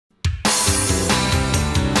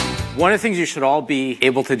One of the things you should all be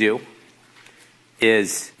able to do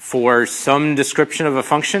is, for some description of a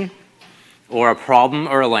function or a problem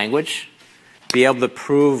or a language, be able to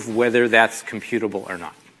prove whether that's computable or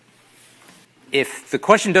not. If the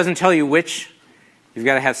question doesn't tell you which, you've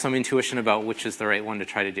got to have some intuition about which is the right one to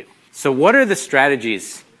try to do. So what are the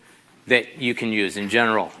strategies that you can use in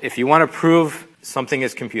general if you want to prove something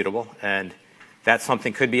is computable, and that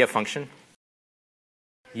something could be a function?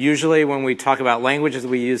 Usually when we talk about languages,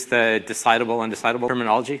 we use the decidable, undecidable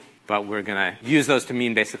terminology, but we're going to use those to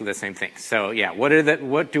mean basically the same thing. So yeah,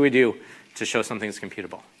 what do we do to show something is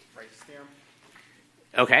computable? Rice's theorem.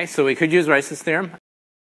 Okay, so we could use Rice's theorem.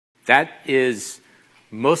 That is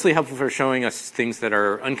mostly helpful for showing us things that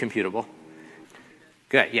are uncomputable.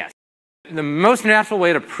 Good, yes. The most natural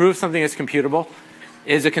way to prove something is computable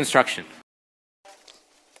is a construction.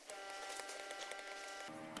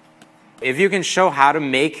 If you can show how to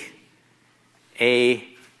make a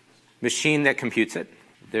machine that computes it,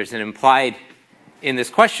 there's an implied in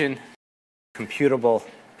this question, computable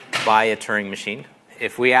by a Turing machine.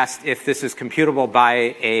 If we asked if this is computable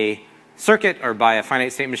by a circuit or by a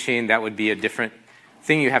finite state machine, that would be a different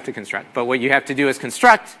thing you have to construct. But what you have to do is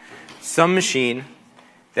construct some machine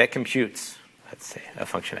that computes, let's say, a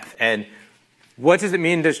function f. And what does it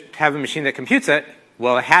mean to have a machine that computes it?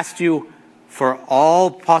 Well, it has to, for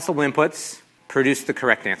all possible inputs, produce the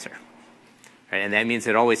correct answer. Right? And that means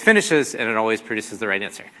it always finishes and it always produces the right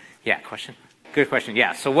answer. Yeah, question? Good question.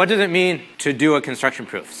 Yeah, so what does it mean to do a construction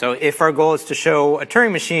proof? So if our goal is to show a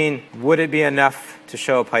Turing machine, would it be enough to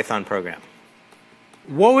show a Python program?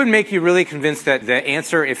 What would make you really convinced that the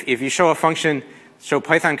answer, if you show a function, show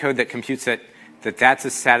Python code that computes it, that that's a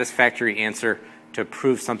satisfactory answer to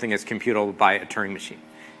prove something is computable by a Turing machine?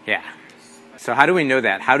 Yeah. So how do we know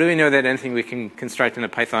that? How do we know that anything we can construct in a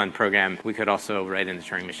Python program, we could also write in the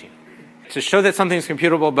Turing machine? To show that something is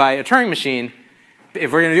computable by a Turing machine,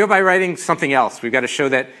 if we're going to do it by writing something else, we've got to show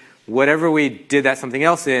that whatever we did that something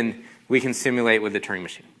else in, we can simulate with the Turing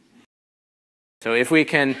machine. So if we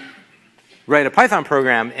can write a Python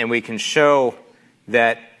program and we can show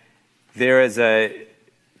that there is a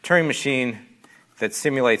Turing machine that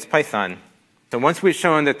simulates Python, so once we've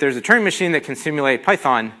shown that there's a Turing machine that can simulate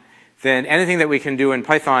Python, then anything that we can do in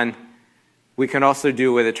Python, we can also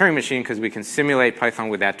do with a Turing machine because we can simulate Python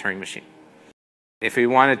with that Turing machine. If we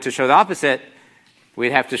wanted to show the opposite,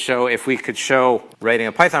 we'd have to show, if we could show writing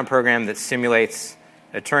a Python program that simulates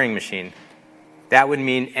a Turing machine, that would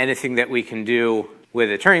mean anything that we can do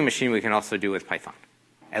with a Turing machine, we can also do with Python.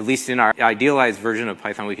 At least in our idealized version of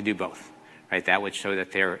Python, we could do both. Right? That would show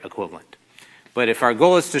that they're equivalent. But if our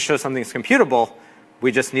goal is to show something is computable,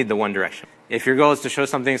 we just need the one direction. If your goal is to show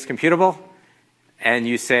something is computable, and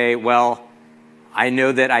you say, well, I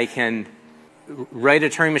know that I can write a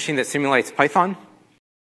Turing machine that simulates Python,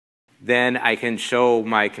 then I can show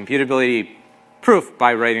my computability proof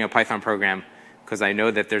by writing a Python program, because I know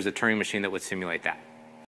that there's a Turing machine that would simulate that.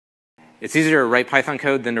 It's easier to write Python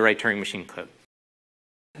code than to write Turing machine code.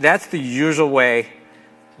 That's the usual way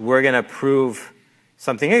we're going to prove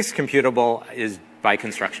something is computable, is by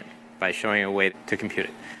construction, by showing a way to compute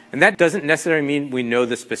it. And that doesn't necessarily mean we know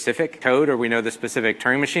the specific code or we know the specific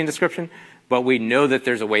Turing machine description, but we know that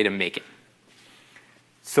there's a way to make it.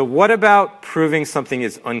 So what about proving something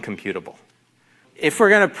is uncomputable? If we're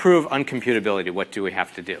going to prove uncomputability, what do we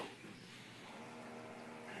have to do?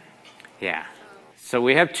 Yeah. So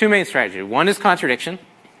we have two main strategies. One is contradiction.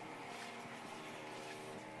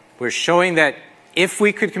 We're showing that if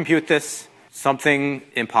we could compute this, something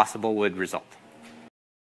impossible would result.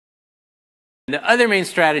 The other main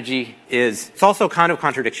strategy is, it's also kind of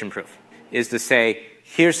contradiction proof, is to say,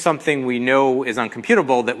 here's something we know is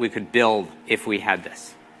uncomputable that we could build if we had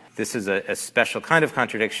this. This is a special kind of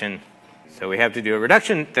contradiction. So we have to do a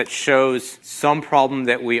reduction that shows some problem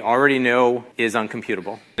that we already know is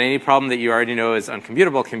uncomputable. Any problem that you already know is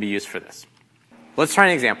uncomputable can be used for this. Let's try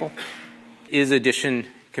an example. Is addition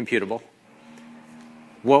computable?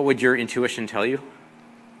 What would your intuition tell you?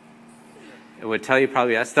 It would tell you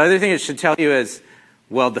probably yes. The other thing it should tell you is,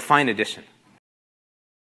 well, define addition.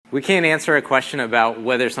 We can't answer a question about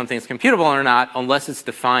whether something is computable or not unless it's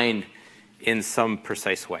defined in some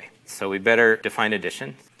precise way. So we better define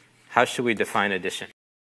addition. How should we define addition?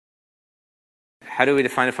 How do we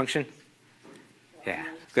define a function? Yeah,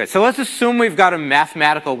 good. So let's assume we've got the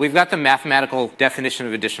mathematical definition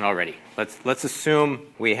of addition already. Let's assume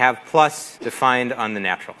we have plus defined on the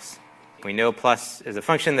naturals. We know plus is a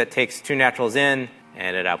function that takes two naturals in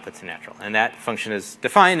and it outputs a natural. And that function is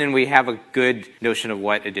defined and we have a good notion of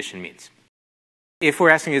what addition means. If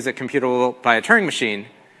we're asking is it computable by a Turing machine,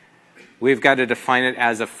 we've got to define it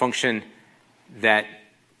as a function that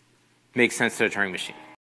make sense to a Turing machine.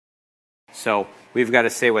 So we've got to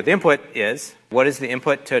say what the input is. What is the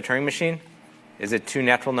input to a Turing machine? Is it two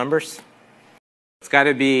natural numbers? It's got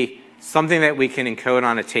to be something that we can encode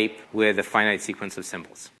on a tape with a finite sequence of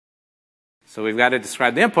symbols. So we've got to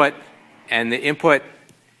describe the input, and the input,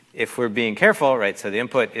 if we're being careful, right, so the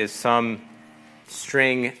input is some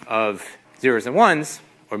string of zeros and ones,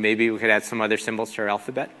 or maybe we could add some other symbols to our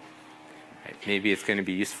alphabet. Right, maybe it's going to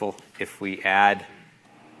be useful if we add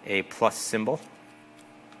a plus symbol.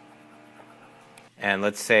 And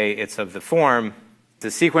let's say it's of the form,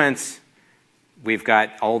 the sequence, we've got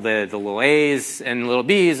all the little a's and little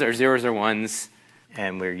b's are zeros or ones,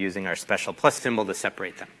 and we're using our special plus symbol to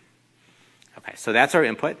separate them. Okay, so that's our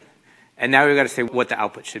input. And now we've got to say what the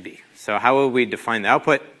output should be. So how will we define the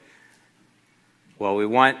output? Well, we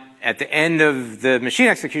want, at the end of the machine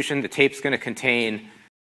execution, the tape's going to contain,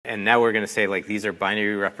 and now we're going to say, like, these are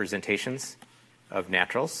binary representations of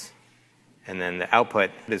naturals. And then the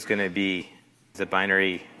output is going to be the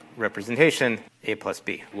binary representation, a plus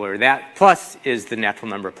b, where that plus is the natural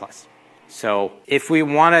number plus. So if we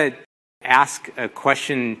want to ask a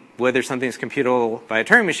question whether something is computable by a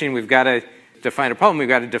Turing machine, we've got to define a problem. We've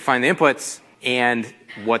got to define the inputs and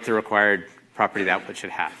what the required property the output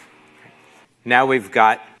should have. Now we've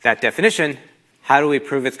got that definition. How do we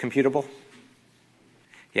prove it's computable?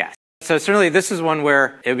 Yeah. So certainly this is one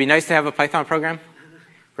where it would be nice to have a Python program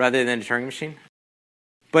rather than a Turing machine.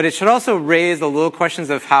 But it should also raise the little questions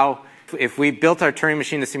of how, if we built our Turing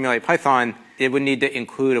machine to simulate Python, it would need to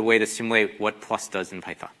include a way to simulate what plus does in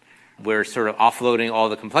Python. We're sort of offloading all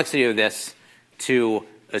the complexity of this to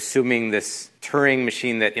assuming this Turing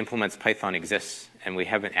machine that implements Python exists, and we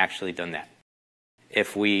haven't actually done that.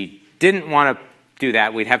 If we didn't want to do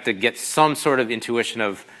that, we'd have to get some sort of intuition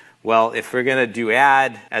of, well, if we're going to do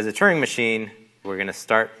add as a Turing machine, we're going to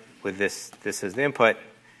start with this as the input.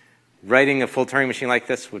 Writing a full Turing machine like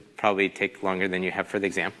this would probably take longer than you have for the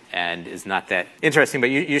exam and is not that interesting, but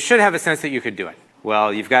you should have a sense that you could do it.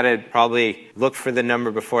 Well, you've got to probably look for the number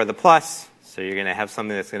before the plus, so you're going to have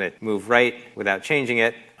something that's going to move right without changing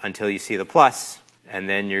it until you see the plus, and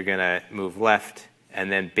then you're going to move left,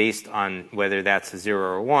 and then based on whether that's a 0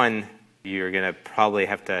 or 1, you're going to probably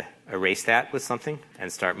have to erase that with something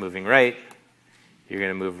and start moving right. You're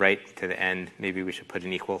going to move right to the end. Maybe we should put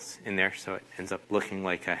an equals in there so it ends up looking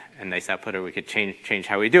like a nice output, or we could change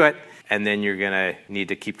how we do it. And then you're going to need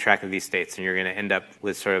to keep track of these states, and you're going to end up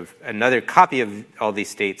with sort of another copy of all these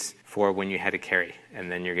states for when you had a carry. And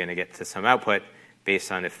then you're going to get to some output based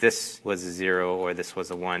on if this was a 0 or this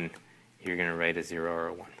was a 1, you're going to write a 0 or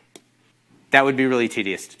a 1. That would be really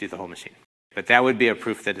tedious to do the whole machine. But that would be a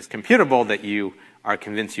proof that it's computable, that you are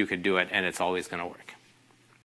convinced you could do it, and it's always going to work.